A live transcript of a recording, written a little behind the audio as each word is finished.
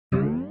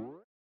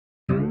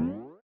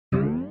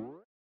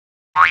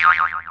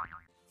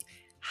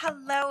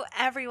Hello,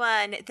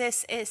 everyone.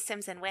 This is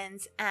Sims and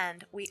Wins,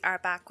 and we are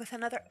back with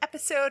another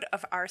episode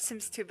of our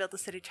Sims 2 Build a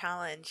City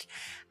Challenge.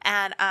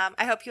 And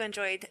I hope you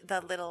enjoyed the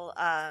little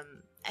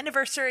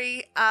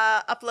anniversary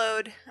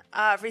upload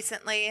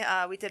recently.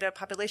 We did a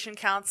population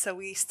count, so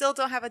we still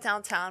don't have a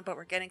downtown, but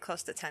we're getting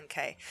close to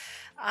 10K.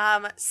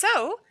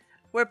 So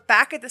we're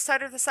back at the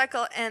start of the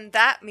cycle, and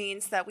that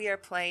means that we are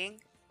playing.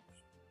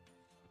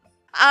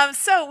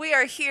 So we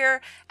are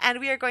here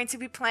and we are going to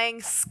be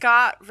playing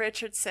Scott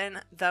Richardson,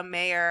 the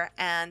mayor,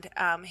 and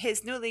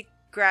his newly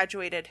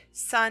graduated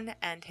son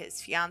and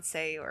his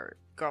fiance or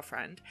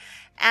girlfriend,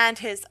 and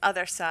his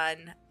other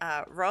son,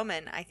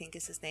 Roman, I think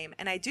is his name.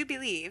 And I do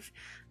believe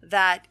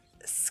that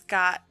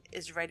Scott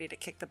is ready to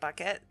kick the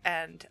bucket,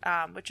 and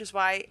which is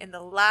why in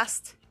the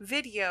last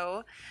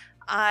video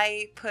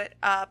I put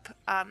up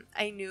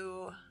a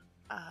new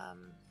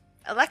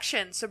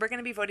election. So we're going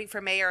to be voting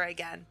for mayor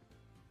again.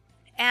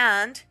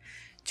 And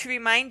to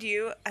remind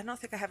you, I don't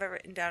think I have it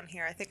written down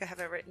here. I think I have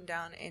it written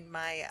down in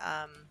my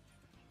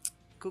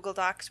Google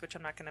Docs, which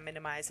I'm not going to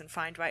minimize and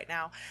find right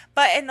now.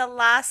 But in the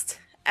last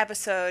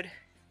episode,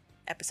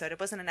 it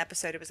wasn't an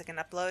episode, it was like an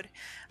upload.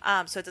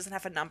 So it doesn't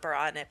have a number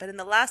on it. But in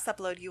the last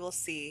upload, you will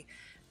see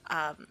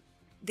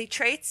the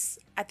traits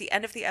at the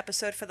end of the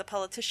episode for the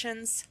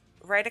politicians.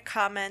 Write a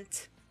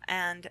comment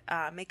and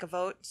make a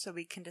vote so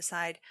we can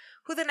decide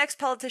who the next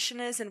politician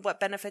is and what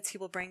benefits he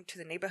will bring to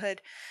the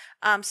neighborhood.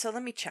 So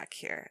let me check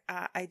here.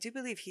 I do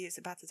believe he is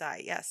about to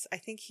die. Yes, I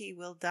think he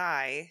will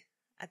die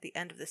at the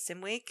end of the sim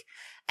week.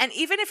 And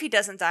even if he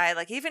doesn't die,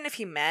 like even if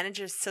he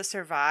manages to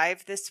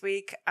survive this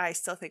week, I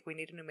still think we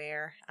need a new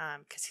mayor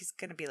because he's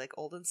going to be like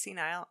old and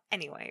senile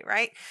anyway,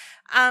 right?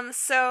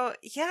 So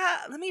yeah,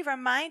 let me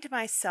remind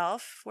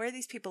myself where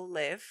these people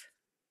live.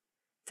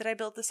 Did I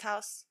build this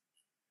house?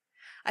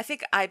 I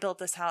think I built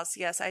this house.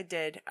 Yes, I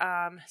did.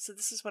 So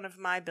this is one of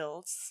my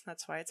builds.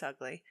 That's why it's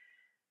ugly.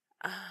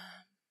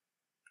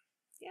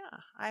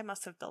 Yeah, I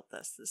must have built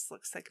this. This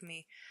looks like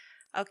me.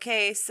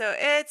 Okay, so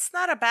it's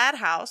not a bad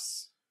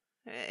house.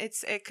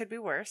 It could be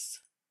worse.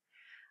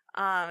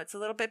 It's a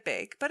little bit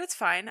big, but it's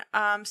fine.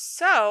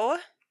 So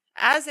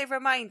as a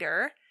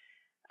reminder,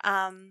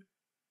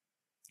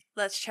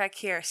 let's check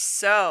here.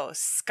 So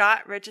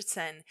Scott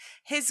Richardson,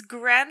 his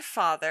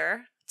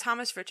grandfather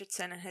Thomas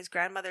Richardson and his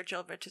grandmother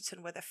Jill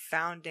Richardson were the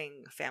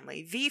founding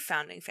family,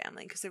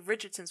 because the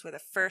Richardsons were the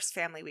first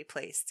family we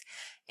placed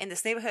in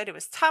this neighborhood. It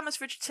was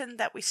Thomas Richardson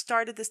that we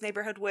started this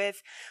neighborhood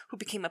with, who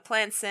became a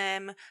plant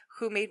sim,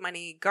 who made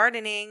money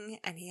gardening,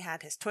 and he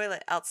had his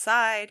toilet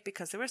outside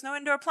because there was no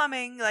indoor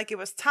plumbing. Like, it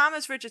was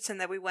Thomas Richardson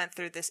that we went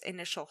through this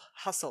initial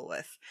hustle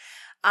with.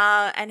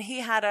 And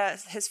he had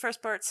his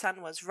firstborn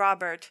son was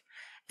Robert.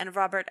 And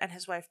Robert and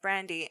his wife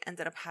Brandy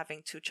ended up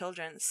having 2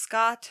 children,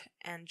 Scott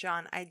and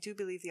John. I do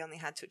believe they only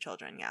had 2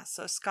 children, yeah.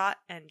 So Scott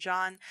and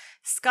John.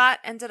 Scott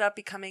ended up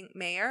becoming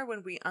mayor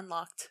when we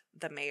unlocked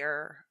the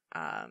mayor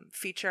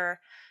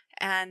feature.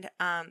 And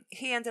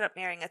he ended up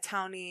marrying a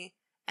townie,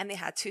 and they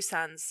had 2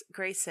 sons,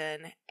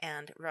 Grayson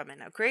and Roman.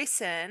 Now,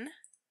 Grayson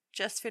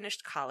just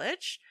finished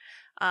college.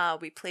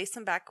 We placed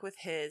him back with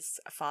his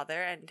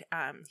father, and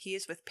he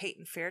is with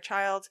Peyton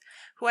Fairchild,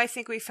 who I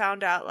think we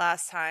found out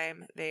last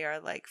time they are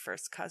like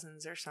first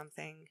cousins or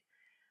something.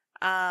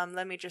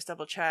 Let me just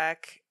double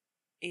check.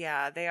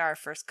 Yeah, they are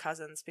first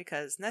cousins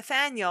because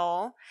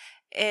Nathaniel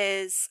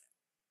is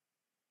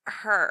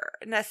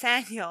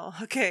Nathaniel.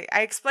 Okay,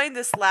 I explained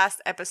this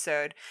last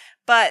episode,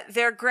 but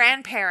their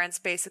grandparents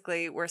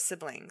basically were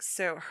siblings.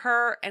 So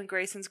her and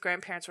Grayson's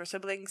grandparents were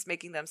siblings,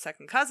 making them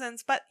second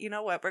cousins. But you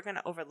know what? We're going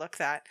to overlook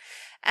that.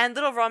 And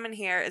little Roman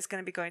here is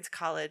going to be going to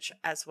college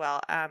as well.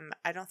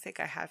 I don't think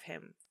I have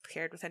him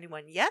paired with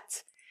anyone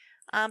yet.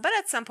 But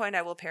at some point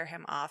I will pair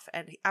him off,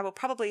 and I will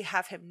probably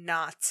have him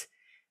not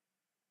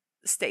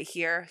stay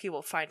here. He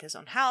will find his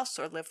own house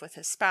or live with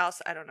his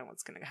spouse. I don't know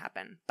what's going to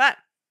happen. But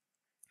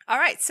all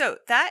right, so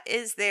that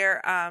is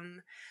their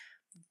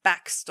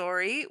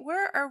backstory.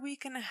 Where are we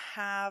going to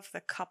have the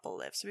couple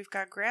live? So we've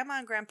got grandma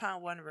and grandpa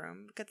in one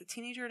room. We've got the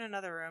teenager in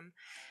another room.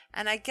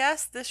 And I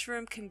guess this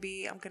room can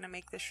be, I'm going to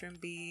make this room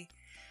be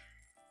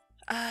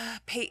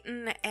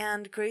Peyton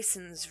and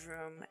Grayson's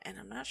room. And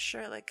I'm not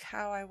sure like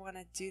how I want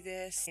to do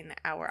this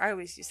I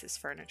always use this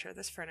furniture.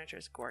 This furniture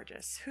is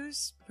gorgeous.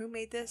 Who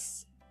made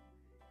this?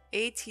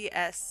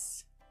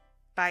 ATS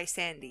by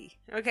Sandy.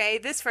 Okay,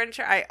 this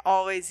furniture, I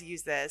always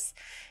use this.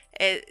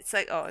 It's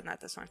like, oh, not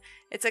this one.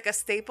 It's like a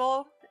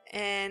staple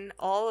in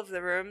all of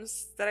the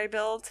rooms that I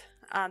build.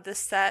 This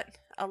set,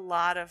 a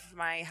lot of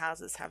my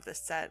houses have this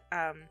set.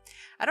 I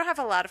don't have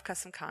a lot of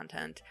custom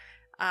content.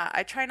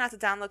 I try not to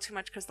download too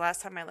much because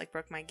last time I like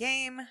broke my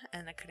game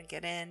and I couldn't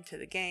get into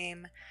the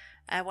game.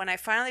 And when I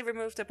finally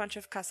removed a bunch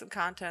of custom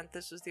content,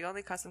 this was the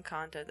only custom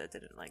content that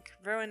didn't like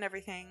ruin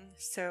everything.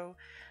 So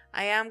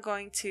I am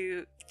going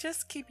to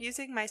just keep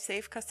using my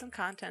safe custom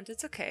content.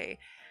 It's okay.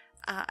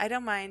 I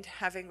don't mind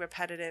having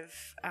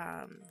repetitive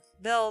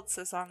builds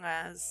as long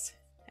as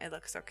it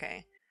looks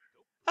okay.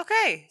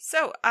 Okay,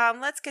 so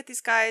let's get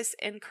these guys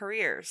in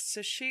careers.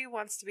 So she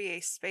wants to be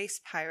a space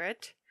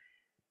pirate.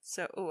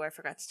 So, oh, I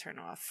forgot to turn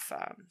off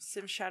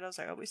sim shadows.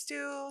 I always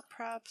do.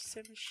 Prop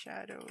sim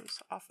shadows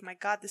off. My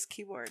God, this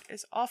keyboard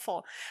is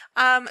awful.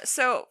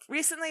 So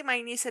recently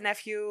my niece and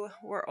nephew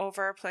were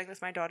over playing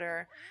with my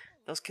daughter.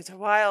 Those kids are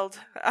wild.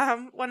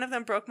 One of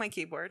them broke my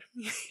keyboard.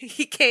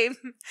 He came,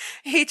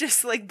 he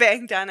just like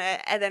banged on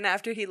it, and then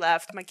after he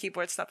left, my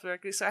keyboard stopped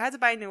working. So I had to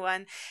buy a new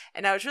one,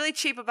 and I was really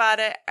cheap about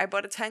it. I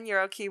bought a 10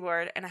 euro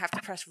keyboard, and I have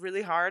to press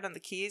really hard on the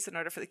keys in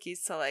order for the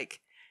keys to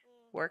like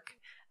work.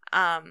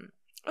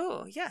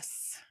 Oh,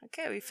 yes.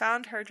 Okay, we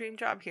found her dream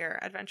job here,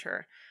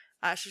 adventurer.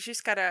 So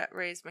she's got to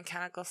raise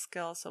mechanical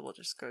skills, so we'll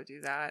just go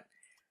do that.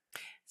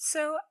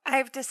 So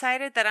I've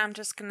decided that I'm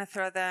just going to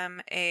throw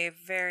them a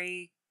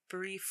very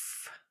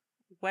brief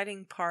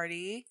wedding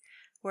party.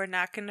 We're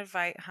not going to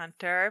invite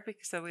Hunter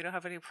because then we don't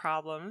have any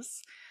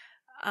problems.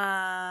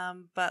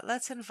 But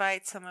let's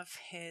invite some of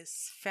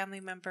his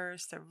family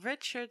members, the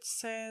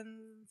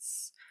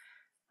Richardsons.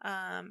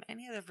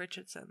 Any of the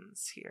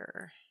Richardsons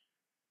here?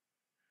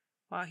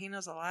 Wow, he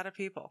knows a lot of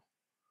people.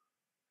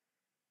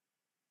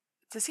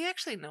 Does he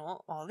actually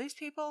know all these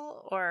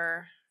people?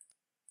 Or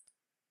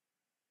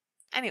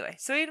anyway,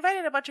 so we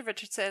invited a bunch of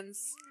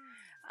Richardsons.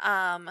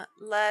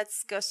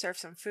 Let's go serve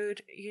some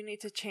food. You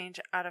need to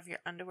change out of your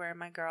underwear,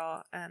 my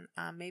girl, and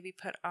maybe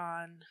put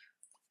on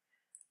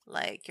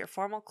like your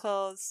formal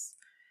clothes.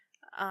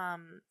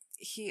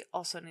 He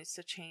also needs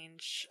to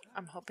change.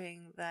 I'm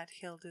hoping that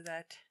he'll do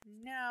that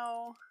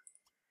now.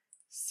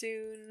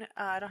 Soon.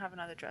 I don't have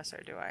another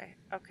dresser, do I?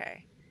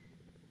 Okay.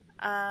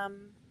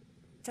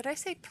 Did I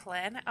say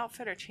plan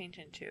outfit or change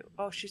into?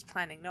 Oh, she's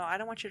planning. No, I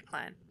don't want you to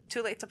plan.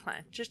 Too late to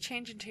plan. Just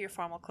change into your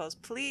formal clothes,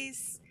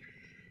 please.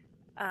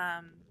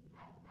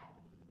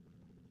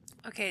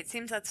 Okay, it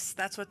seems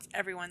that's what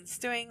everyone's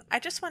doing. I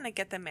just want to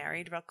get them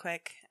married real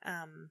quick.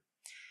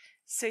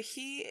 So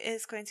he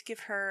is going to give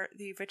her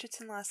the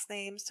Richardson last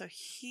name. So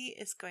he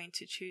is going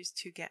to choose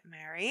to get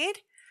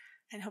married.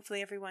 And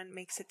hopefully everyone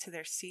makes it to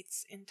their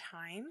seats in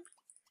time.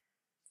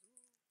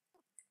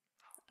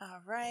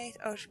 All right.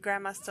 Oh,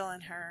 grandma's still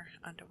in her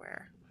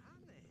underwear.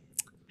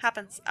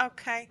 Happens.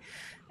 Okay.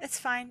 It's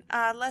fine.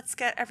 Let's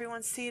get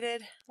everyone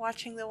seated,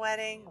 watching the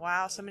wedding.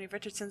 Wow, so many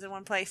Richardsons in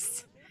one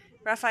place.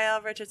 Raphael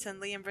Richardson,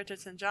 Liam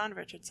Richardson, John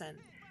Richardson.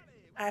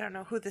 I don't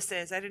know who this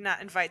is. I did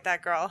not invite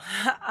that girl.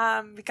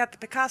 We got the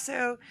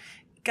Picasso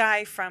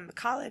guy from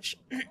college.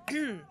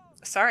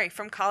 Sorry,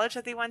 from college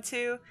that they went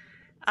to.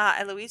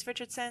 Eloise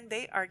Richardson.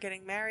 They are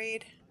getting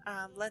married.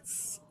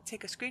 Let's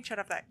take a screenshot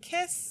of that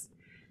kiss.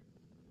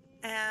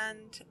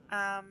 And,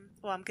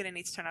 well, I'm going to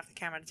need to turn off the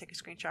camera to take a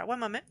screenshot. One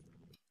moment.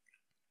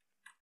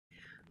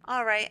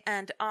 All right,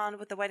 and on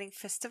with the wedding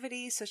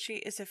festivities. So she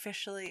is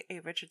officially a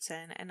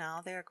Richardson, and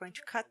now they are going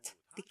to cut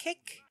the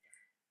cake.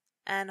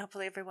 And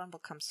hopefully everyone will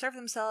come serve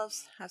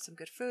themselves, have some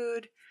good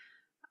food.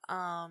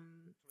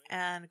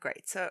 And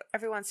great. So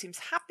everyone seems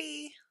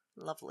happy.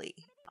 Lovely.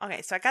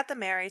 Okay, so I got them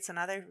married, so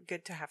now they're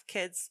good to have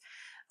kids.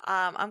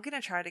 I'm going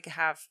to try to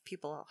have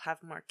people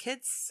have more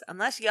kids,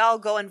 unless y'all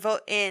go and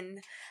vote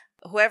in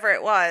whoever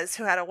it was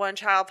who had a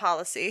one-child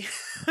policy.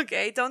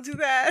 Okay, don't do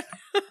that.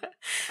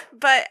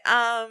 But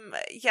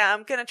yeah,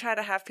 I'm gonna try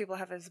to have people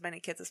have as many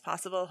kids as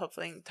possible,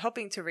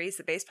 hoping to raise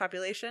the base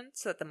population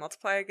so that the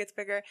multiplier gets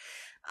bigger.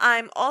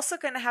 I'm also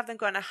gonna have them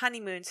go on a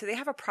honeymoon. So they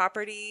have a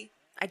property.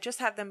 I just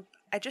had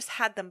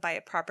them buy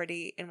a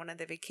property in one of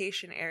the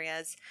vacation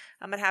areas.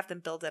 I'm gonna have them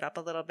build it up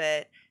a little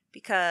bit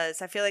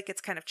because I feel like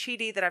it's kind of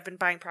cheaty that I've been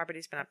buying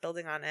properties but not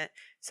building on it.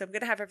 So I'm going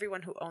to have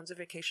everyone who owns a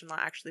vacation lot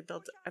actually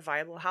build a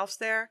viable house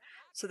there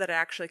so that it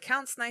actually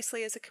counts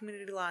nicely as a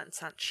community lot and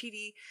it's not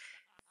cheaty.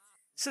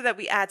 So that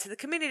we add to the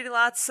community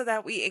lots so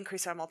that we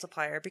increase our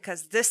multiplier,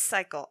 because this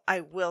cycle I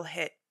will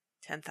hit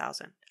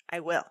 10,000. I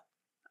will.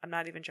 I'm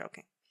not even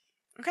joking.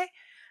 Okay?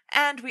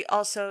 And we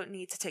also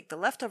need to take the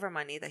leftover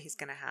money that he's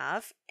going to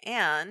have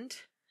and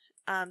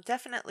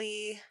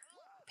definitely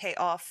pay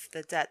off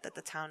the debt that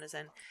the town is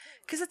in.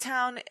 Because the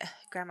town...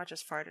 Grandma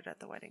just farted at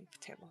the wedding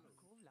table.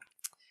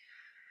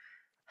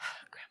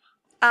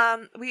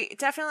 Grandma. We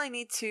definitely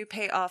need to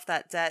pay off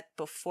that debt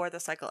before the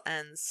cycle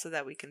ends so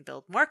that we can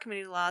build more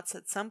community lots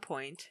at some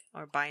point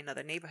or buy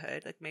another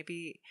neighborhood. Like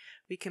maybe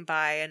we can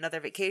buy another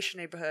vacation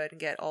neighborhood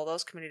and get all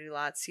those community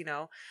lots, you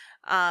know.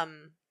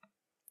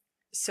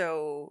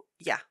 So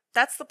yeah,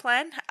 that's the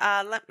plan.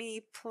 Let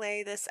me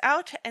play this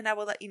out and I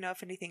will let you know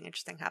if anything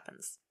interesting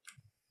happens.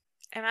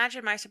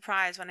 Imagine my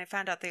surprise when I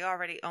found out they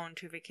already own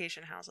 2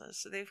 vacation houses.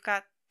 So they've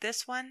got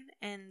this one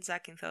in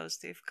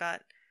Zakynthos. They've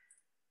got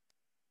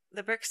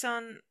the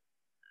Brickstone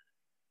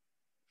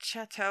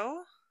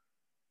Chateau.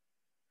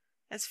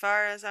 As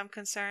far as I'm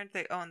concerned,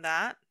 they own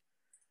that.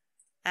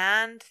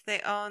 And they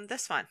own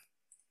this one.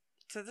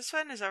 So this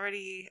one is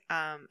already,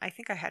 I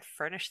think I had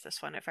furnished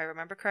this one if I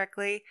remember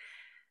correctly.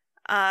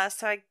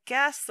 So I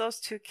guess those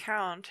 2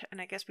 count. And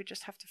I guess we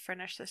just have to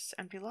furnish this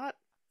empty lot.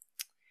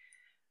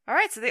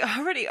 Alright, so they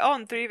already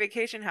own 3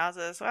 vacation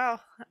houses.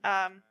 Well,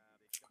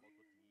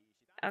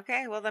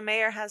 okay, well the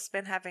mayor has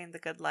been having the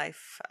good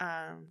life.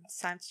 It's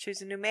time to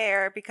choose a new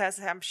mayor because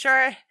I'm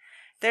sure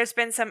There's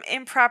been some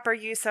improper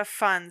use of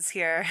funds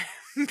here,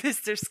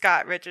 Mr.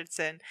 Scott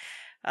Richardson.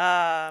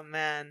 Oh,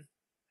 man.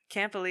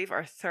 Can't believe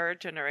our third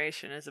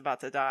generation is about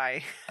to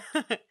die.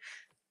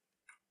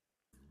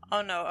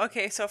 Oh, no.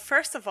 Okay, so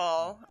first of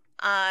all,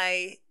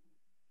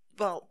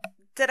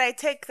 did I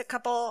take the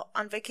couple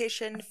on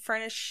vacation,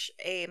 furnish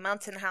a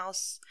mountain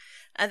house,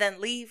 and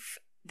then leave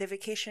the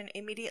vacation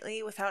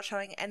immediately without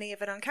showing any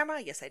of it on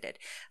camera? Yes, I did.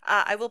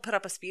 I will put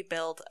up a speed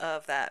build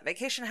of that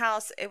vacation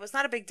house. It was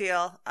not a big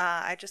deal.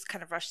 I just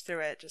kind of rushed through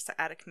it just to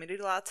add a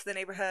community lot to the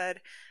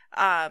neighborhood.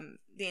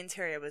 The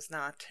interior was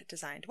not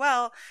designed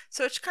well,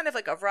 so it's kind of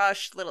like a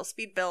rush little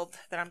speed build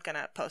that I'm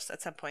gonna post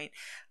at some point.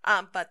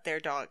 But their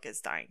dog is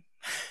dying.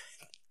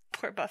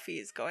 Poor Buffy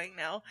is going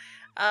now.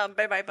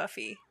 Bye bye,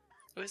 Buffy.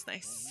 It was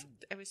nice.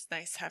 It was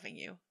nice having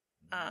you.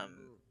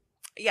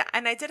 Yeah,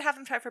 and I did have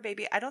them try for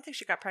baby. I don't think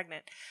she got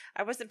pregnant.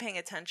 I wasn't paying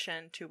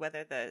attention to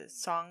whether the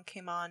song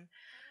came on.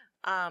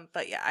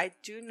 But yeah, I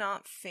do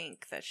not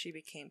think that she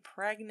became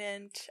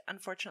pregnant.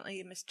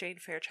 Unfortunately, Miss Jane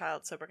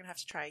Fairchild, so we're going to have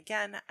to try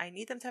again. I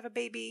need them to have a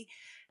baby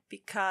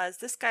because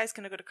this guy's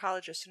going to go to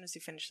college as soon as he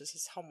finishes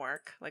his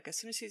homework. Like, as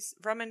soon as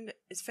Roman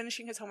is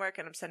finishing his homework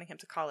and I'm sending him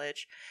to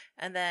college.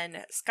 And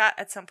then Scott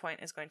at some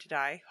point is going to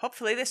die.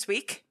 Hopefully this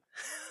week.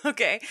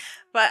 Okay,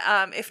 but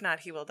if not,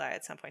 he will die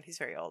at some point. He's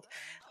very old.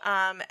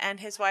 And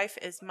his wife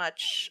is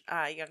much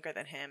younger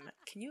than him.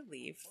 Can you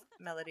leave,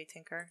 Melody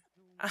Tinker?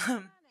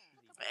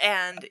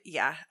 And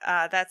yeah,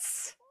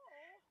 that's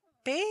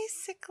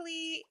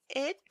basically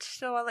it.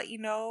 So I'll let you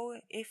know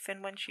if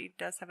and when she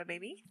does have a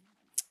baby.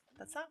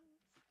 That's all.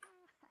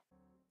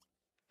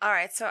 All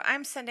right, so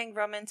I'm sending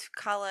Roman to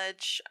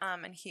college,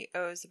 and he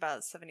owes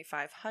about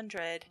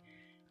 $7,500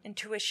 in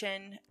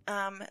tuition.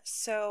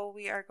 So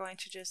we are going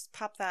to just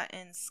pop that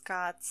in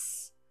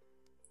Scott's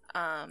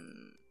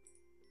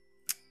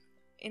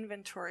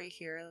inventory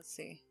here. Let's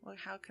see. Well,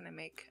 how can I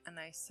make a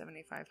nice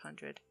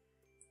 7,500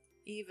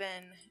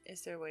 even?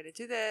 Is there a way to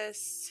do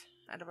this?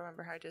 I don't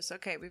remember how I just.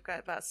 Okay, we've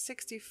got about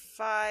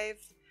 65,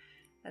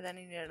 and then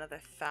you need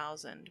another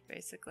 1,000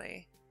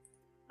 basically.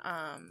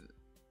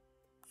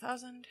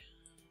 1,000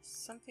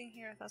 something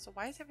here. 1,000.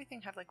 Why does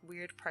everything have like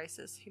weird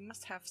prices? He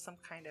must have some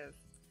kind of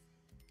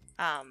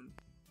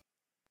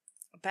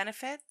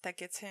benefit that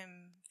gets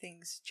him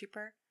things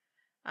cheaper.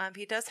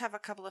 He does have a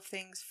couple of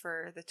things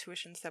for the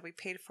tuitions that we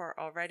paid for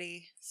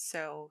already,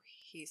 so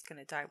he's going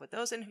to die with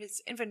those in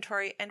his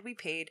inventory, and we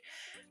paid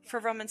for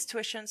Roman's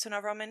tuition, so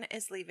now Roman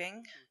is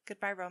leaving.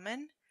 Goodbye,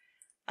 Roman.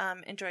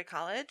 Enjoy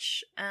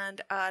college, and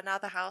now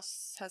the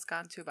house has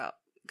gone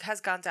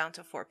down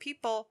to 4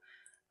 people,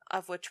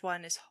 of which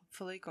one is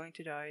hopefully going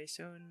to die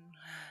soon.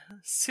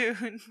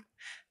 Soon.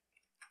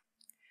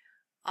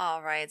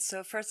 Alright,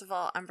 so first of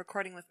all, I'm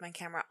recording with my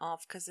camera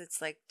off because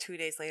it's like 2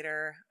 days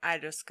later. I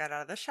just got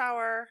out of the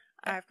shower.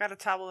 I've got a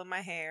towel in my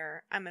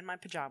hair. I'm in my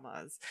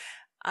pajamas.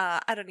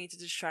 I don't need to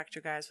distract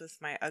you guys with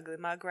my ugly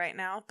mug right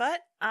now,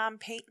 but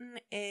Peyton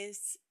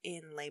is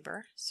in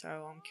labor,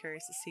 so I'm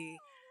curious to see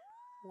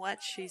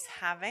what she's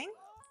having.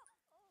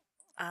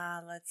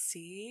 Let's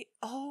see.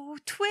 Oh,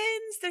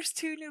 twins! There's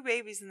 2 new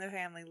babies in the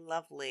family.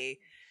 Lovely.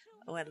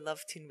 Oh, I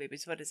love teen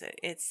babies. What is it?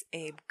 It's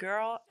a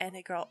girl and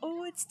a girl.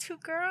 Oh, it's 2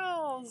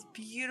 girls.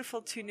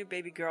 Beautiful 2 new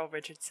baby girl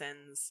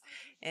Richardsons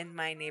in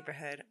my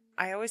neighborhood.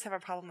 I always have a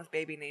problem with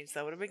baby names,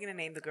 though. What are we going to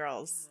name the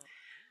girls?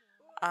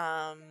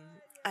 I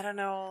don't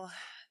know.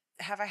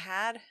 Have I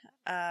had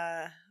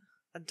a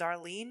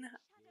Darlene?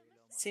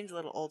 Seems a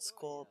little old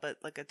school, but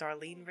like a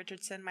Darlene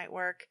Richardson might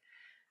work.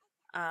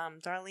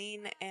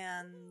 Darlene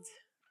and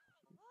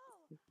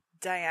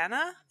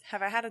Diana?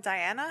 Have I had a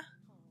Diana?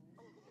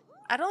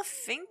 I don't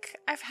think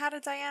I've had a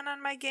Diana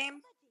in my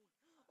game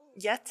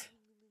yet.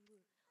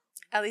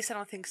 At least I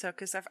don't think so,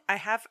 because I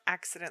have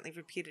accidentally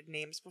repeated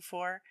names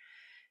before.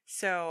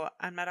 So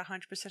I'm not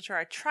 100% sure.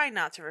 I try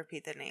not to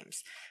repeat the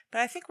names. But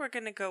I think we're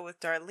going to go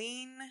with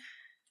Darlene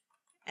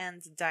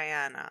and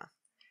Diana.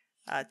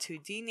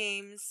 2D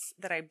names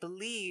that I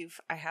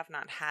believe I have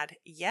not had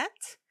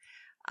yet.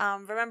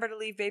 Remember to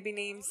leave baby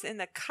names in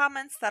the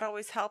comments. That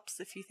always helps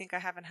if you think I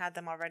haven't had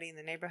them already in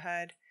the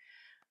neighborhood.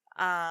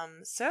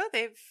 So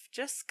they've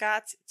just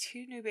got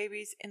 2 new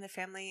babies in the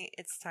family.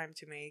 It's time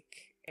to make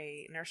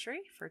a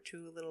nursery for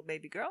 2 little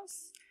baby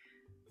girls.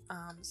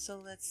 So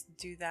let's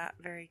do that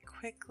very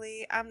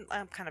quickly. I'm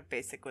kind of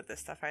basic with this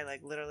stuff. I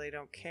like literally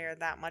don't care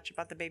that much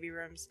about the baby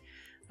rooms.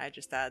 I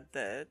just add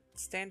the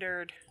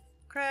standard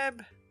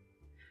crib,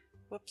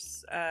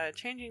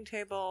 changing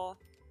table,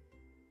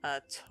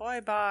 a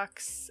toy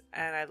box,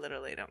 and I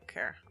literally don't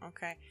care.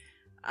 Okay.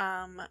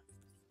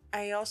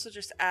 I also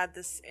just add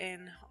this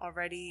in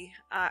already.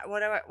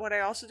 What I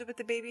also do with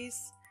the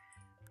babies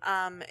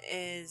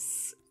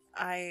is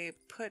I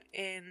put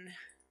in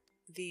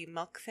the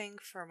milk thing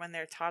for when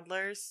they're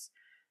toddlers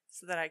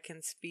so that I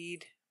can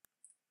speed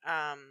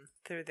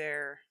through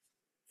their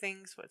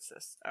things. What's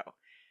this? Oh,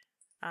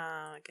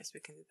 I guess we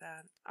can do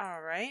that.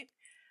 All right.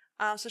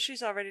 So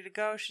she's all ready to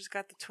go. She's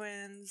got the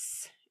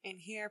twins in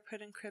here.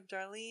 Put in crib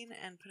Darlene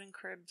and put in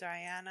crib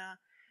Diana.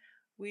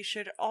 We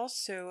should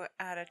also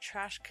add a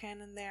trash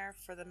can in there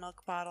for the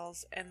milk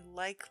bottles and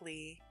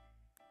likely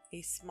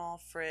a small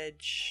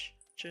fridge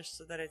just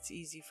so that it's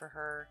easy for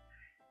her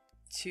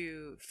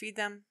to feed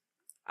them.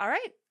 All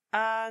right.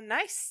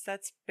 Nice.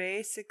 That's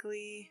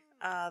basically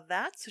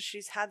that. So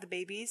she's had the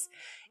babies.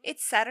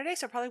 It's Saturday,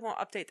 so I probably won't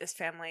update this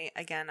family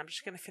again. I'm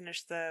just gonna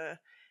finish the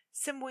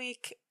sim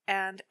week,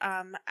 and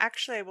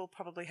actually I will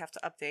probably have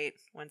to update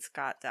when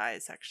Scott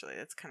dies. Actually,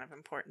 that's kind of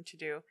important to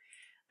do.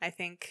 I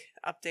think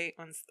update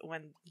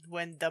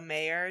when the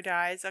mayor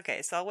dies.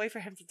 Okay, so I'll wait for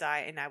him to die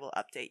and I will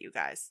update you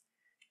guys.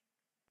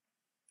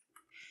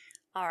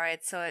 All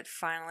right, so it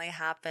finally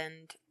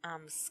happened.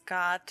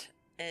 Scott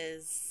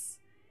is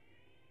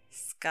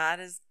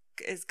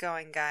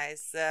going,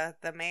 guys.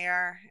 The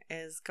mayor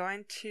is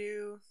going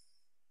to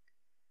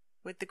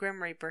with the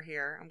Grim Reaper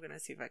here. I'm gonna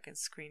see if I can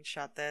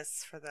screenshot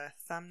this for the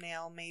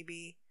thumbnail,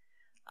 maybe.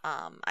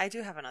 I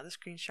do have another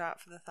screenshot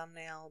for the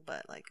thumbnail,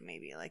 but like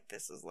maybe like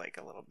this is like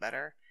a little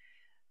better.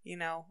 You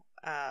know,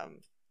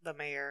 the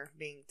mayor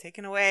being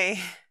taken away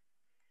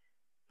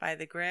by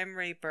the Grim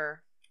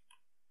Reaper.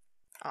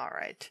 All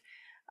right.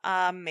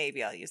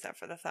 Maybe I'll use that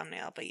for the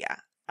thumbnail, but yeah.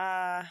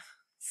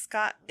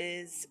 Scott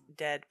is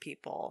dead,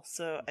 people.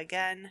 So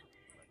again,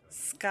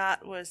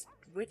 Scott was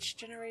which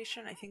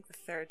generation? I think the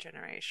third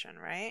generation,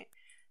 right?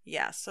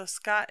 Yeah, so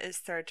Scott is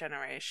third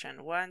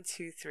generation. 1,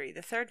 2, 3.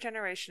 The third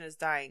generation is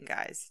dying,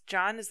 guys.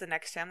 John is the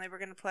next family we're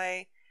gonna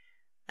play,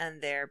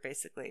 and they're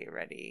basically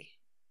ready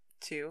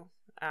to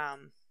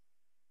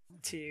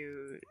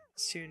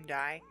soon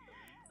die,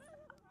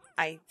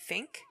 I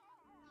think.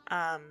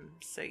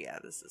 So yeah,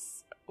 this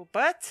is,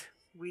 but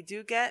we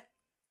do get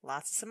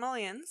lots of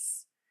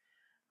simoleons.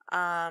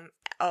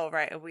 Oh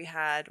right, we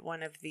had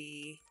one of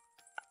the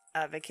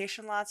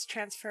vacation lots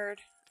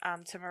transferred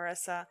to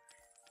Marissa.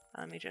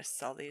 Let me just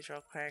sell these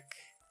real quick.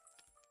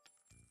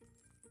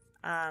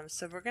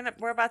 So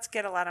we're about to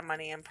get a lot of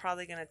money. I'm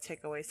probably gonna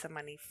take away some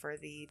money for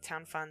the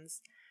town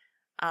funds,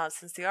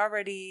 since they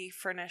already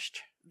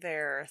furnished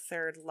their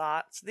third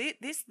lot. So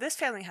this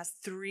family has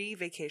 3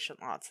 vacation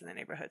lots in the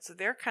neighborhood, so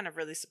they're kind of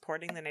really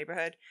supporting the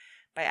neighborhood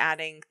by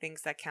adding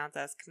things that count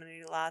as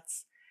community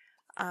lots.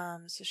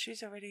 So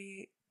she's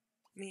already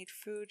made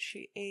food.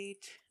 She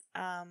ate.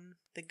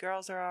 The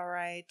girls are all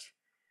right.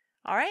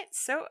 All right,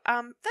 so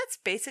that's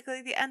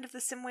basically the end of the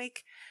sim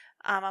week.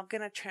 I'm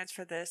gonna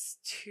transfer this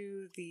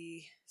to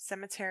the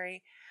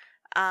cemetery,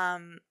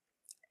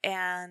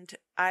 and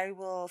I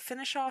will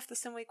finish off the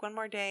sim week one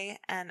more day,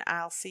 and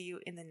I'll see you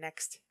in the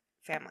next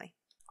family.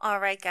 All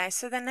right, guys.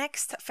 So the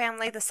next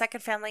family, the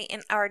second family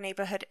in our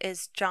neighborhood,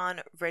 is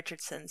John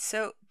Richardson.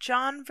 So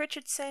John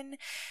Richardson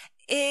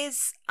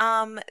is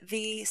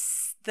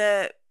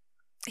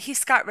he's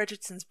Scott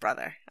Richardson's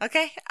brother.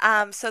 Okay.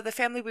 So the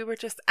family we were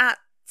just at,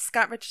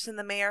 Scott Richardson,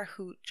 the mayor,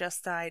 who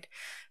just died.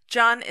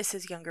 John is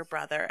his younger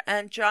brother,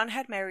 and John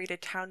had married a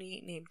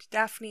townie named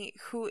Daphne,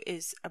 who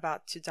is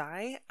about to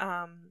die.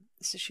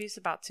 So she's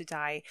about to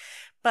die,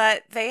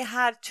 but they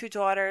had 2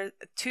 daughters.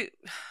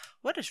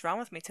 What is wrong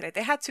with me today?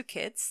 They had 2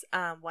 kids.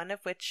 One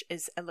of which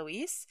is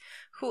Eloise,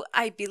 who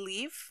I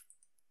believe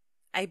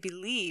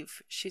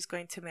she's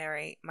going to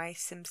marry my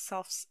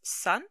Simself's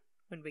son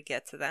when we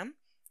get to them.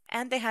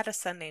 And they had a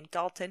son named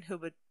Dalton who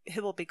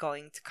will be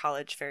going to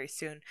college very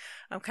soon.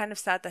 I'm kind of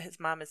sad that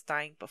his mom is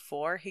dying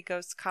before he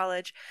goes to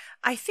college.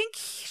 I think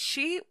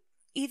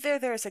either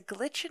there's a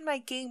glitch in my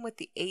game with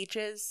the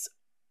ages,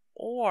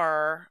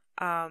 or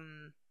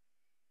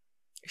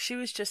she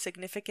was just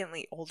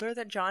significantly older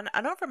than John.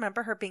 I don't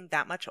remember her being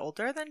that much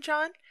older than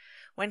John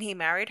when he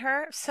married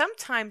her.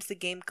 Sometimes the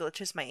game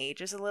glitches my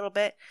ages a little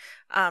bit,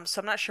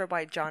 so I'm not sure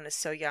why John is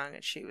so young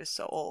and she was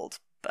so old.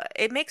 But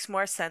it makes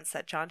more sense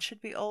that John should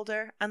be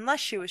older, unless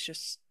she was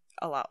just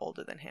a lot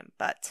older than him.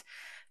 But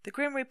the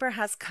Grim Reaper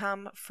has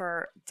come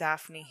for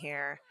Daphne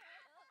here.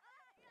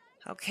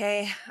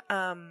 Okay,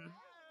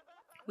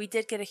 we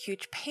did get a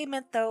huge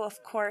payment though,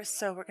 of course,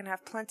 so we're gonna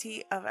have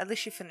plenty of, at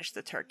least she finished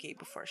the turkey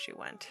before she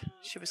went.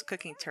 She was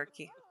cooking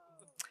turkey.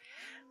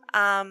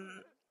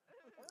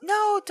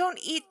 No, don't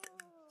eat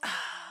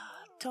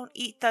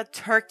the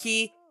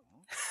turkey.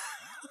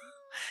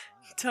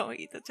 Don't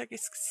eat the turkey,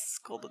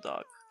 scold the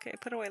dog. Okay,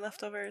 put away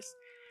leftovers.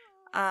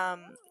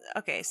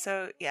 Okay,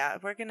 so yeah,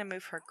 we're gonna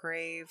move her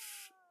grave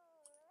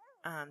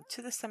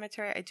to the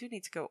cemetery. I do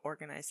need to go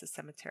organize the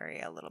cemetery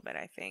a little bit,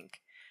 I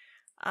think.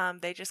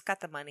 They just got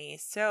the money,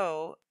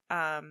 so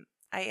I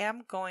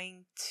am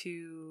going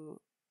to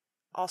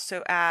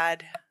also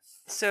add,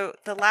 so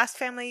the last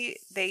family,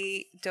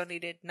 they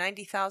donated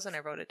 90,000. I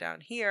wrote it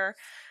down here,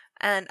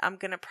 and I'm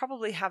gonna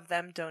probably have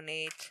them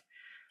donate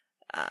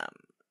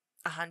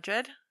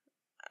 100.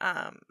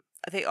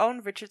 They own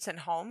Richardson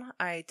Home.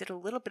 I did a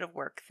little bit of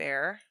work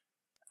there.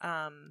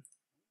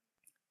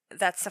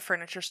 That's the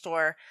furniture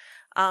store.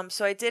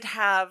 So I did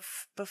have,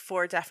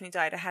 before Daphne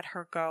died, I had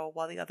her go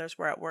while the others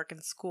were at work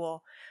and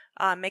school,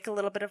 make a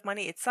little bit of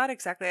money. It's not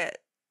exactly a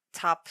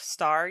top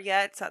star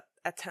yet. It's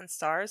at 10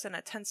 stars. And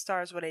at 10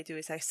 stars, what I do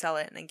is I sell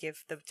it and I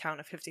give the town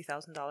a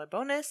 $50,000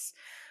 bonus.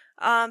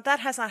 That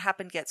has not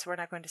happened yet, so we're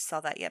not going to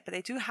sell that yet. But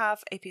they do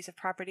have a piece of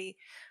property.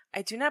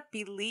 I do not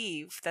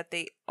believe that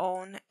they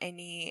own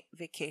any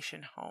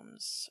vacation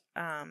homes.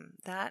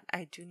 That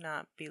I do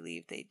not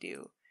believe they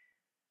do.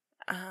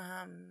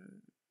 I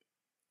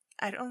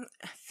don't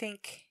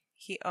think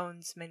he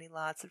owns many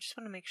lots. I just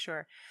want to make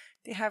sure.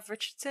 They have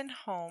Richardson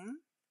Home.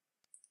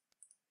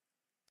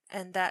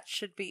 And that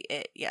should be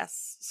it.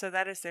 Yes. So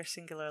that is their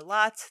singular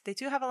lot. They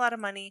do have a lot of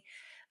money.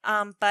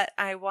 But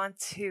I want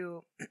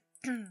to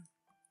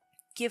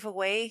give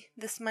away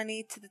this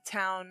money to the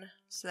town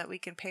so that we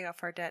can pay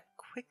off our debt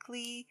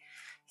quickly.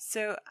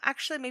 So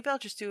actually, maybe I'll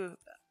just do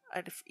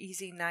an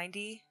easy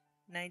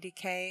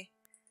 90K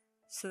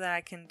so that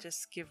I can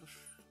just give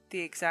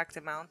the exact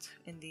amount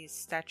in these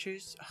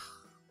statues. Ugh,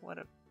 what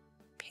a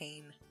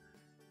pain.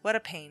 What a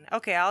pain.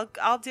 Okay,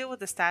 I'll deal with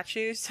the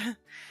statues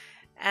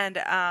and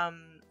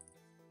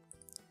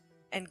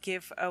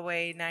give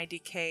away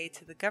 90K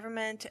to the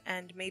government,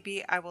 and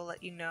maybe I will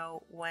let you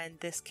know when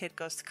this kid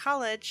goes to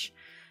college.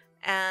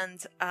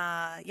 And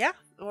yeah,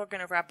 we're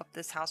gonna wrap up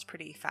this house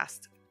pretty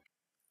fast.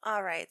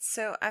 Alright,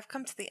 so I've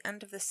come to the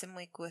end of the sim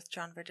week with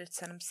John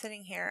Richardson. I'm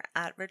sitting here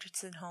at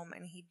Richardson Home,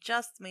 and he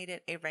just made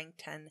it a rank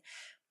 10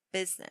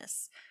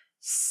 business.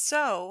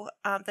 So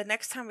the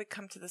next time we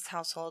come to this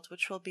household,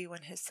 which will be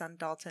when his son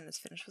Dalton is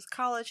finished with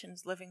college and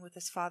is living with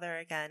his father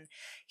again,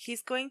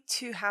 he's going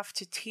to have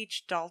to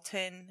teach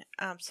Dalton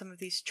some of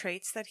these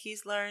traits that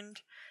he's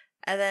learned,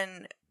 and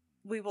then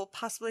we will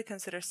possibly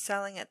consider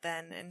selling it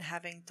then and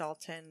having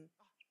Dalton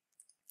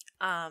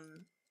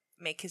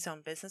make his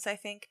own business, I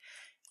think.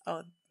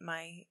 Oh,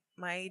 my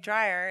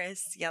dryer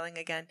is yelling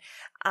again.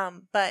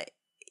 But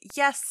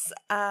yes,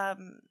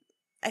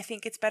 I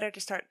think it's better to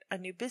start a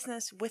new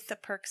business with the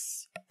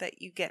perks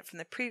that you get from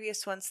the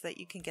previous ones so that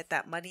you can get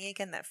that money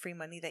again, that free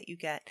money that you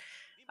get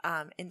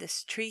in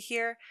this tree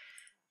here.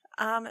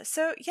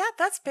 So yeah,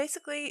 that's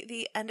basically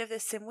the end of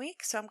this sim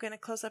week. So I'm going to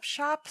close up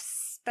shop,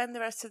 spend the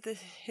rest of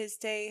his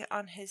day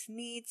on his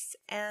needs,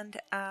 and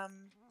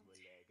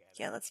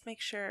yeah, let's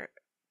make sure.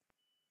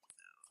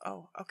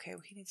 Oh, okay,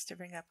 he needs to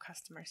ring up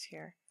customers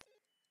here.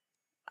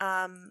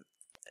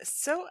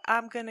 So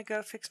I'm going to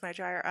go fix my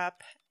dryer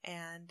up,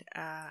 and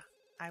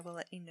I will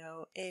let you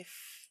know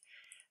if,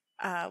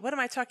 what am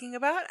I talking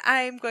about?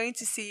 I'm going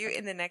to see you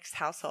in the next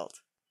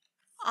household.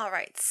 All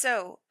right,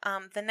 so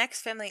the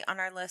next family on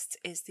our list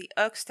is the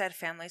Oakstead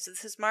family. So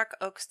this is Mark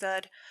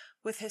Oakstead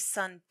with his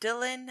son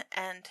Dylan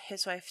and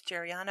his wife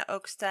Jeriana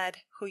Oakstead,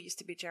 who used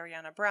to be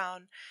Jeriana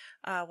Brown,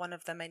 one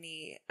of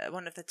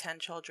the 10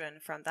 children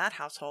from that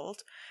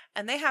household.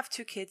 And they have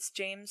 2 kids,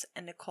 James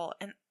and Nicole.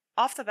 And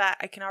off the bat,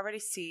 I can already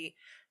see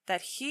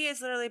that he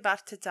is literally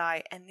about to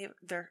die, and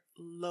they're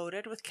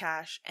loaded with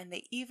cash, and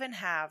they even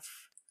have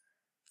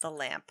the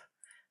lamp.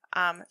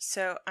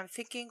 So I'm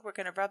thinking we're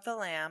going to rub the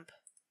lamp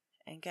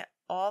and get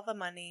all the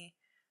money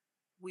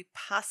we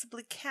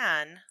possibly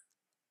can,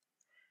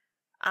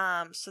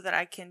 so that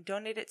I can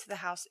donate it to the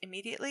house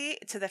immediately,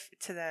 to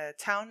the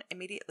town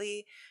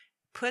immediately,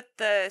 put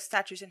the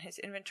statues in his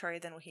inventory.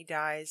 Then when he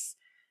dies,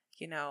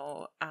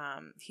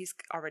 he's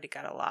already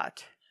got a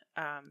lot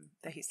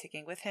that he's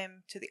taking with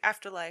him to the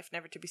afterlife,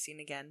 never to be seen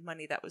again,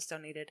 money that was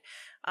donated.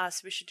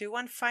 So we should do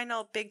one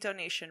final big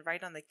donation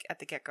right at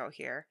the get-go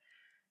here.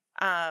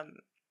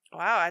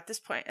 Wow, at this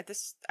point,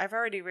 I've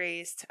already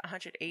raised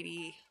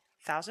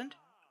 180,000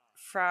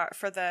 for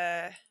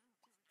the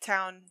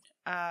town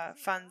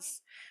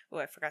funds. Oh,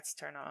 I forgot to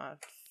turn off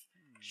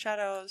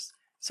shadows.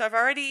 So I've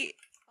already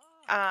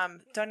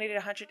donated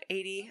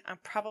 180. I'm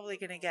probably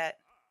gonna get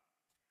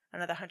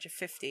another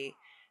 150.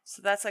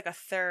 So that's like a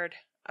third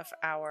of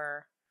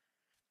our.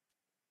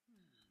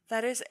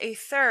 That is a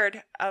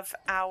third of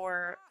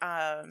our.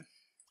 Wow,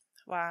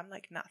 I'm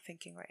like not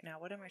thinking right now.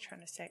 What am I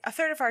trying to say? A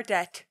third of our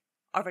debt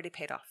already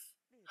paid off.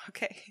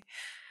 Okay.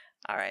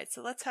 All right.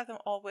 So let's have them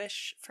all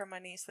wish for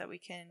money so that we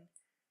can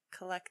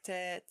collect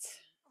it.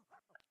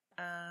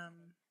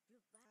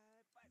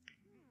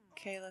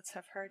 Okay, let's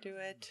have her do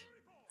it.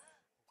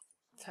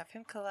 Let's have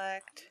him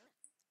collect.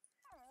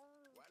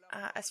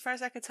 As far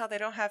as I can tell, they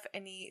don't have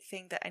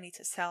anything that I need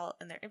to sell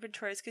in their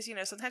inventories because,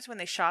 sometimes when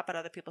they shop at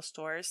other people's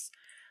stores,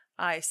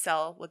 I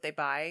sell what they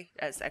buy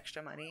as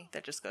extra money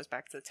that just goes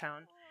back to the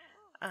town.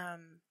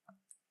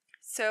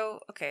 So,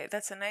 okay,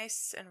 that's a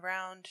nice and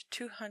round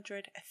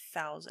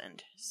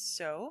 200,000.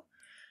 So,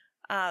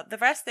 the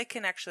rest they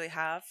can actually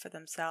have for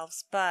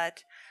themselves,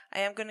 but I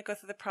am going to go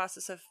through the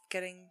process of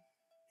getting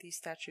these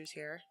statues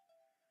here.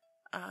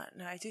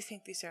 No, I do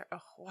think these are,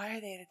 why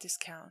are they at a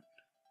discount?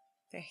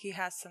 He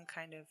has some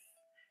kind of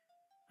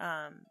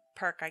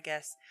perk, I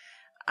guess.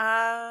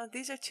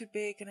 These are too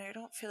big, and I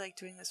don't feel like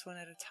doing this one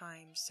at a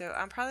time, so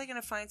I'm probably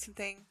going to find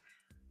something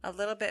a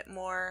little bit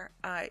more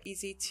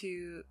easy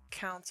to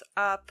count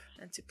up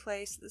and to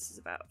place. This is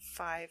about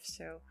 5,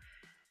 so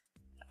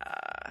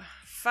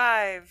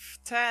 5,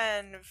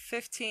 10,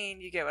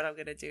 15, you get what I'm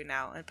going to do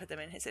now, and put them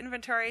in his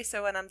inventory,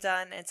 so when I'm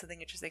done and something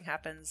interesting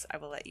happens, I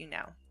will let you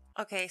know.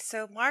 Okay,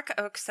 so Mark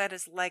Oakstead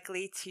is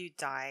likely to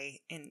die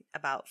in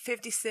about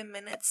 57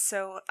 minutes.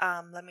 So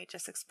let me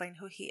just explain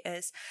who he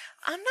is.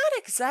 I'm not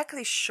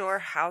exactly sure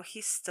how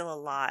he's still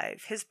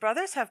alive. His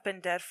brothers have been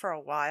dead for a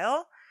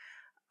while.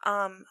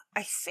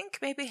 I think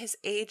maybe his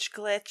age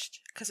glitched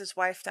because his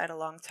wife died a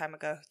long time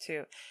ago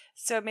too.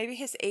 So maybe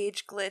his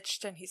age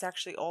glitched and he's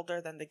actually older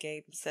than the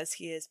game says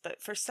he is,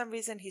 but for some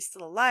reason he's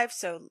still alive,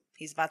 so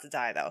he's about to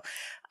die though.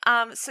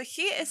 So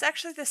he is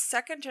actually the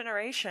second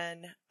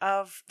generation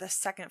of the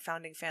second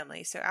founding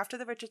family. So after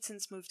the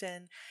Richardsons moved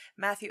in,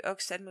 Matthew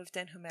Oakstead moved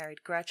in, who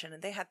married Gretchen,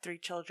 and they had three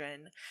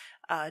children,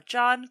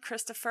 John,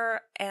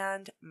 Christopher,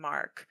 and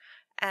Mark.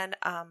 And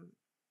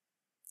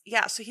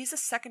yeah, so he's a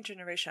second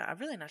generation. I'm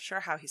really not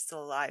sure how he's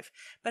still alive.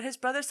 But his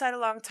brothers died a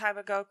long time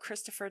ago.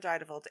 Christopher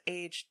died of old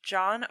age.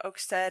 John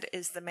Oakstead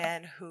is the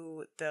man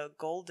who the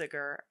gold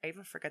digger, I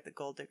even forget the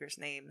gold digger's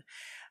name,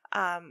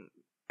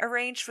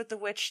 arranged with the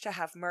witch to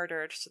have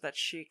murdered so that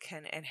she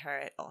can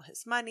inherit all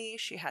his money.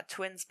 She had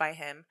twins by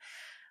him.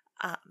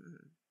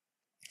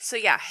 So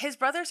yeah, his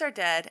brothers are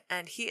dead,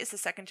 and he is the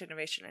second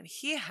generation, and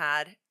he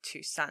had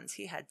two sons.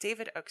 He had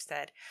David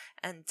Oakstead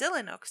and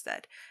Dylan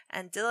Oakstead,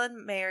 and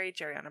Dylan married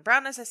Jeriana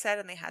Brown, as I said,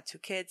 and they had two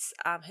kids.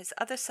 His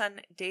other son,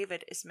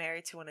 David, is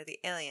married to one of the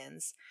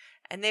aliens,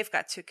 and they've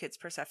got two kids,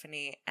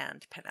 Persephone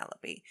and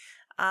Penelope.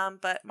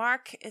 But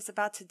Mark is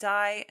about to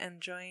die and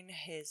join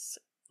his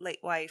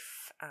late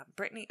wife,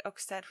 Brittany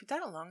Oakstead, who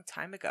died a long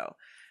time ago.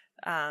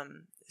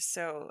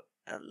 So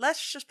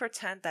let's just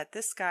pretend that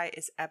this guy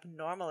is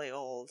abnormally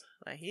old.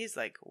 Like he's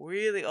like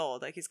really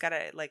old. Like he's got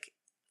a like,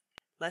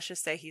 let's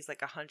just say he's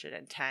like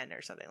 110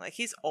 or something. Like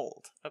he's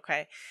old.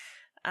 Okay.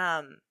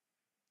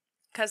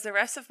 Because the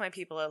rest of my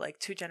people are like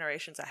two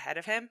generations ahead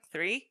of him,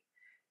 three.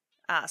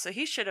 So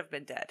he should have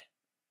been dead.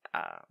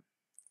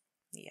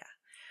 Yeah.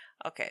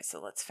 Okay.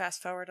 So let's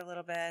fast forward a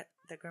little bit.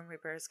 The Grim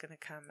Reaper is gonna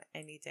come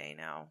any day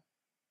now.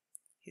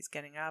 He's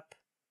getting up.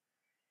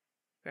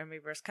 Grim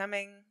Reaper's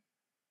coming.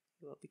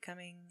 He will be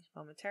coming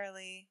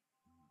momentarily.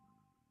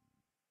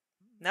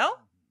 No?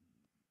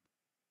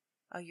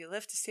 Oh, you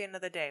live to see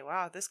another day.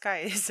 Wow, this guy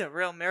is a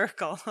real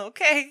miracle.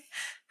 Okay.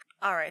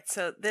 All right,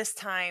 so this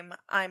time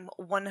I'm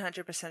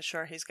 100%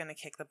 sure he's going to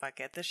kick the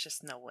bucket. There's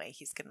just no way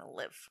he's going to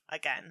live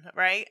again,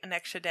 right? An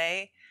extra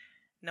day?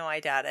 No, I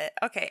doubt it.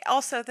 Okay,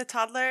 also the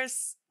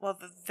toddlers, well,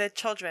 the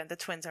children, the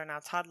twins are now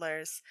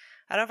toddlers.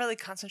 I don't really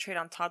concentrate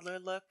on toddler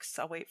looks.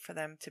 I'll wait for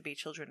them to be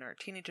children or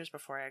teenagers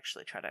before I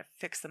actually try to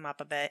fix them up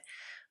a bit.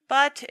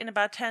 But in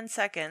about 10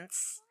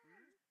 seconds,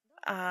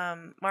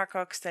 Mark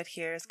Oakstead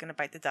here is going to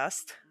bite the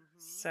dust.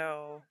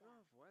 So,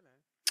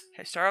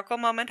 historical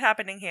moment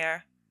happening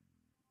here.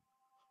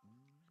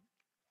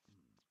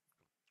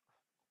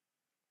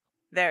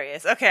 There he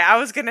is. Okay, I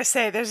was going to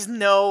say there's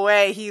no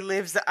way he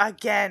lives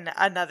again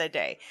another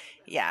day.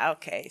 Yeah,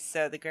 okay,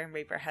 so the Grim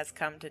Reaper has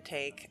come to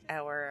take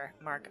our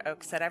Mark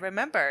Oakstead. I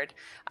remembered.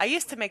 I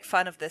used to make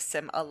fun of this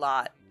sim a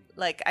lot.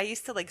 Like, I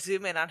used to, like,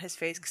 zoom in on his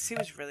face because he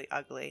was really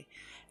ugly.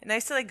 And I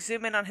used to, like,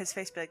 zoom in on his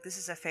face, be like, this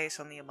is a face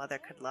only a mother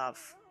could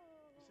love.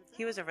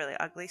 He was a really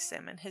ugly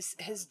sim, and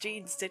his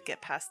genes did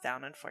get passed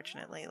down,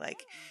 unfortunately.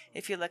 Like,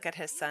 if you look at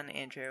his son,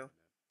 Andrew,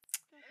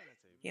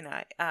 you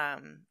know,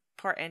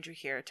 poor Andrew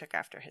here took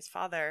after his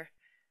father.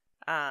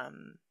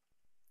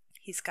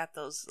 He's got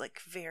those,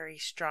 like, very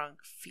strong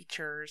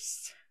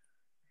features.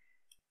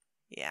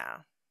 Yeah.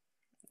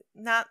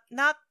 Not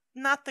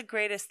the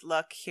greatest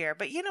look here,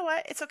 but you know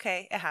what? It's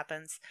okay. It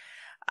happens.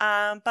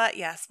 But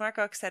yes, Mark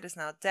Oakstead is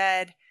now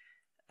dead.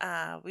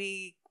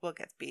 We will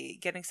be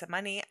getting some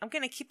money. I'm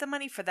going to keep the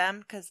money for them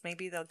because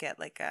maybe they'll get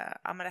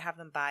I'm going to have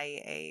them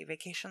buy a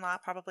vacation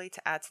lot probably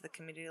to add to the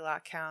community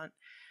lot count.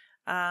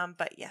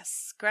 But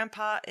yes,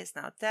 Grandpa is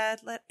now dead.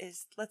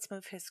 Let's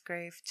move his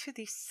grave to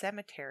the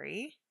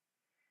cemetery.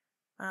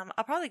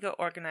 I'll probably go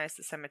organize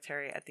the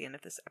cemetery at the end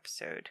of this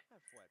episode.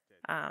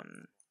 I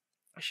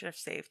should have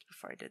saved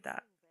before I did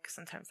that because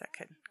sometimes that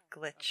could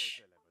glitch.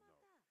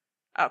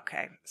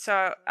 Okay,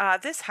 so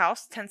this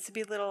house tends to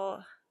be a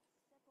little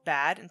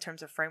bad in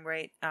terms of frame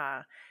rate.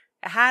 I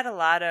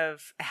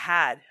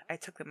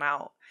took them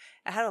out.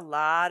 I had a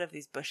lot of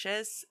these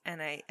bushes,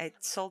 and I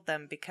sold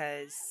them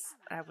because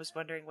I was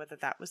wondering whether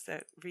that was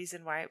the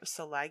reason why it was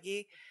so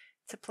laggy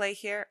to play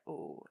here.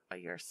 Ooh,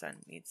 your son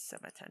needs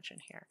some attention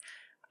here.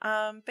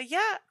 But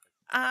yeah,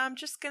 I'm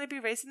just going to be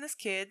raising these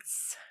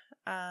kids.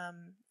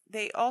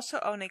 They also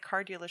own a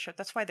car dealership.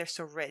 That's why they're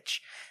so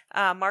rich.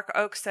 Mark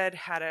Oakstead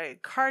had a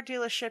car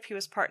dealership. He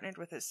was partnered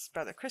with his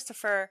brother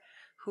Christopher,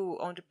 who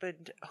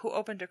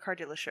opened a car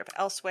dealership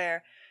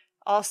elsewhere.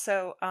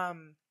 Also,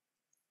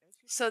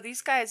 so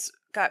these guys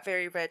got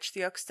very rich.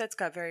 The Oaksteads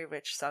got very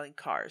rich selling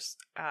cars.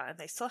 And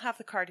they still have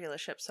the car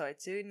dealership, so I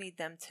do need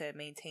them to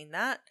maintain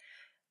that.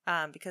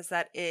 Because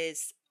that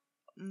is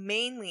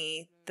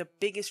mainly the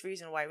biggest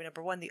reason why,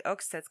 number one, the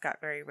Oaksteads got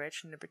very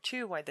rich, and number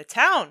two, why the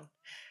town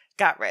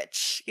got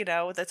rich. You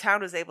know, the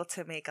town was able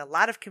to make a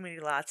lot of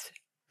community lots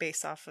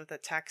based off of the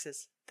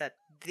taxes that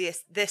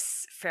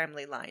this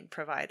family line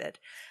provided.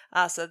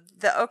 So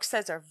the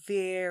Oaksteads are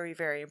very,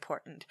 very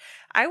important.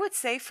 I would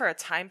say for a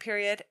time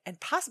period, and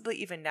possibly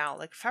even now,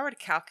 like if I were to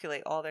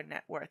calculate all their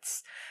net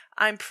worths,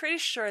 I'm pretty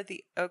sure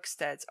the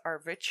Oaksteads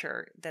are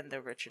richer than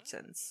the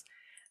Richardsons.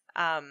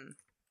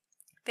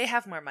 They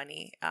have more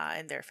money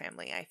in their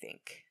family, I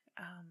think.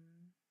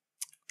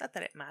 Not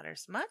that it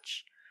matters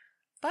much,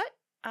 but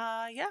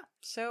yeah.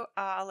 So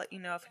I'll let you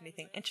know if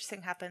anything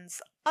interesting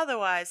happens.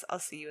 Otherwise, I'll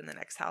see you in the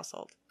next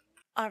household.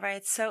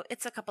 Alright, so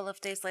it's a couple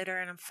of days later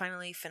and I'm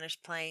finally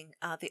finished playing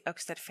the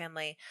Oakstead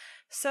family.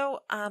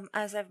 So,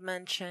 as I've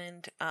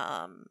mentioned,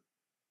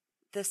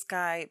 this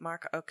guy,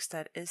 Mark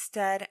Oakstead, is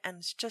dead and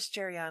it's just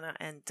Jeriana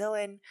and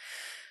Dylan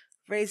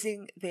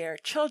raising their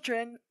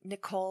children,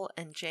 Nicole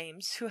and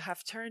James, who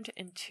have turned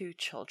into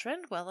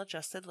children,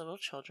 well-adjusted little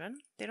children.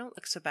 They don't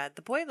look so bad.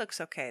 The boy looks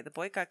okay. The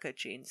boy got good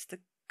genes. The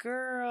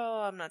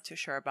girl, I'm not too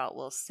sure about.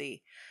 We'll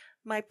see.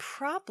 My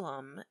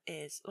problem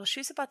is, well,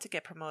 she's about to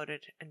get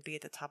promoted and be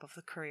at the top of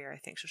the career, I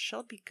think, so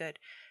she'll be good.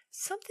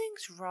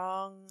 Something's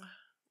wrong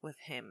with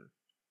him,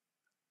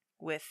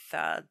 with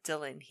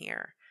Dylan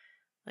here.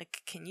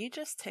 Like, can you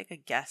just take a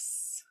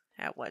guess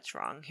at what's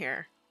wrong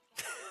here?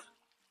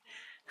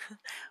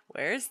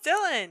 Where's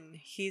Dylan?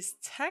 He's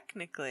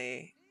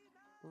technically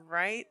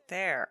right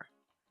there,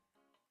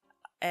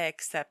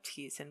 except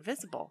he's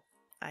invisible.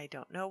 I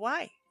don't know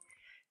why.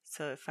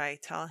 So if I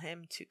tell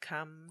him to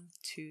come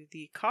to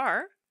the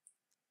car,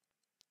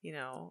 you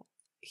know,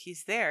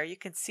 he's there. You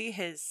can see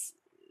his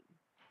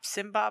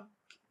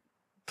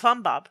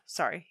plumb bob.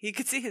 Sorry. You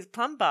can see his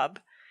plumb bob,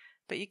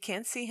 but you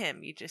can't see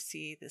him. You just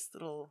see this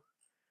little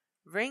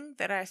ring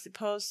that I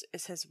suppose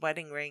is his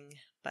wedding ring,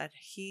 but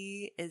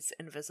he is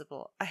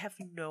invisible. I have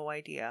no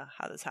idea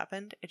how this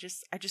happened. I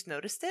just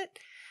noticed it.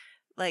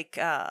 Like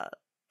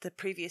the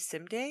previous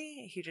sim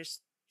day,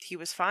 he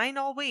was fine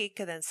all week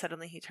and then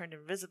suddenly he turned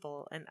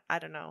invisible and I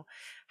don't know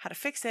how to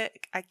fix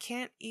it. I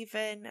can't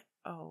even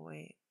oh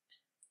wait.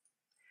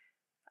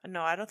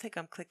 No, I don't think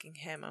I'm clicking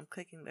him. I'm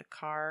clicking the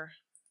car.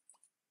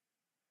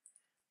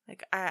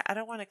 Like I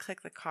don't want to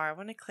click the car. I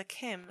want to click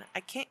him. I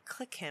can't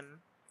click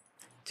him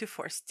to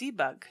force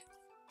debug.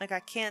 Like I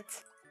can't.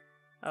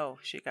 Oh,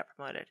 she got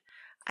promoted.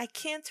 I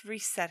can't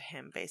reset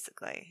him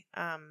basically.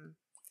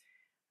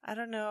 I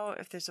don't know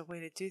if there's a way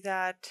to do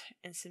that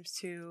in Sims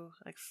 2,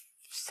 like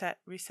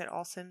reset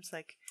all Sims.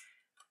 Like,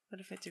 what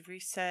if I had to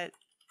reset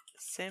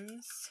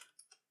Sims?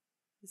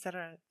 Is that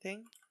a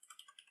thing?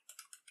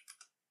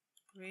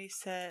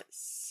 Reset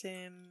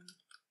Sim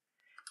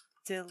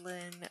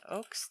Dylan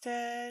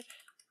Oakstead.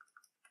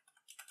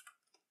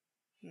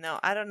 No,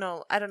 I don't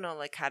know. I don't know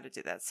like how to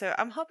do that. So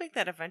I'm hoping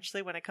that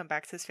eventually when I come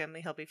back to this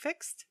family, he'll be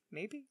fixed.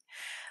 Maybe.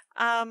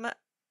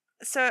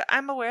 So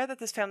I'm aware that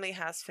this family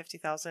has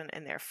 50,000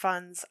 in their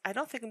funds. I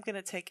don't think I'm going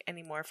to take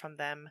any more from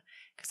them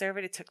because they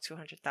already took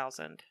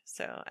 200,000.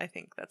 So I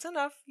think that's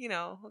enough. You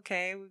know,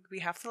 okay, we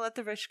have to let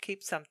the rich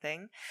keep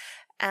something.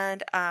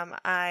 And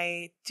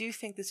I do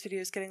think this video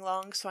is getting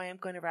long, so I am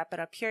going to wrap it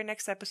up here.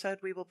 Next episode,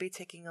 we will be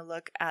taking a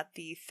look at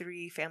the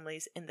 3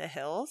 families in the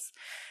hills.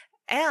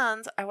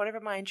 And I want to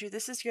remind you,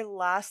 this is your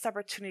last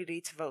opportunity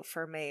to vote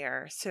for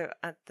mayor. So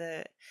at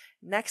the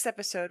next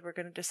episode, we're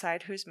going to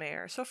decide who's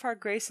mayor. So far,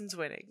 Grayson's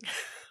winning.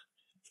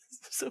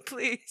 So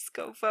please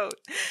go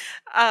vote.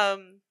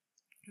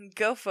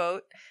 Go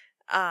vote.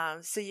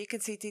 So you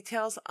can see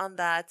details on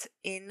that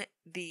in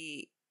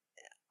the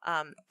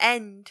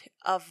end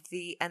of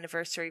the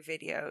anniversary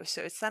video.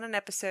 So it's not an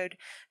episode.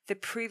 The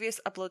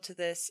previous upload to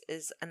this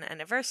is an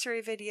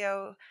anniversary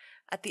video.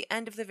 At the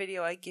end of the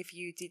video, I give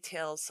you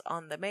details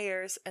on the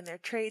mayors and their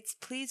traits.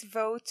 Please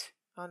vote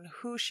on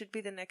who should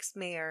be the next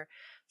mayor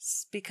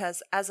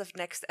because as of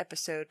next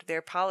episode,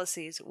 their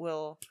policies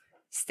will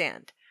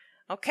stand.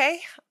 Okay?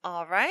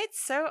 All right.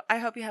 So I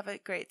hope you have a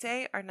great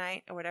day or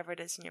night or whatever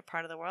it is in your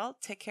part of the world.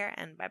 Take care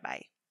and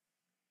bye-bye.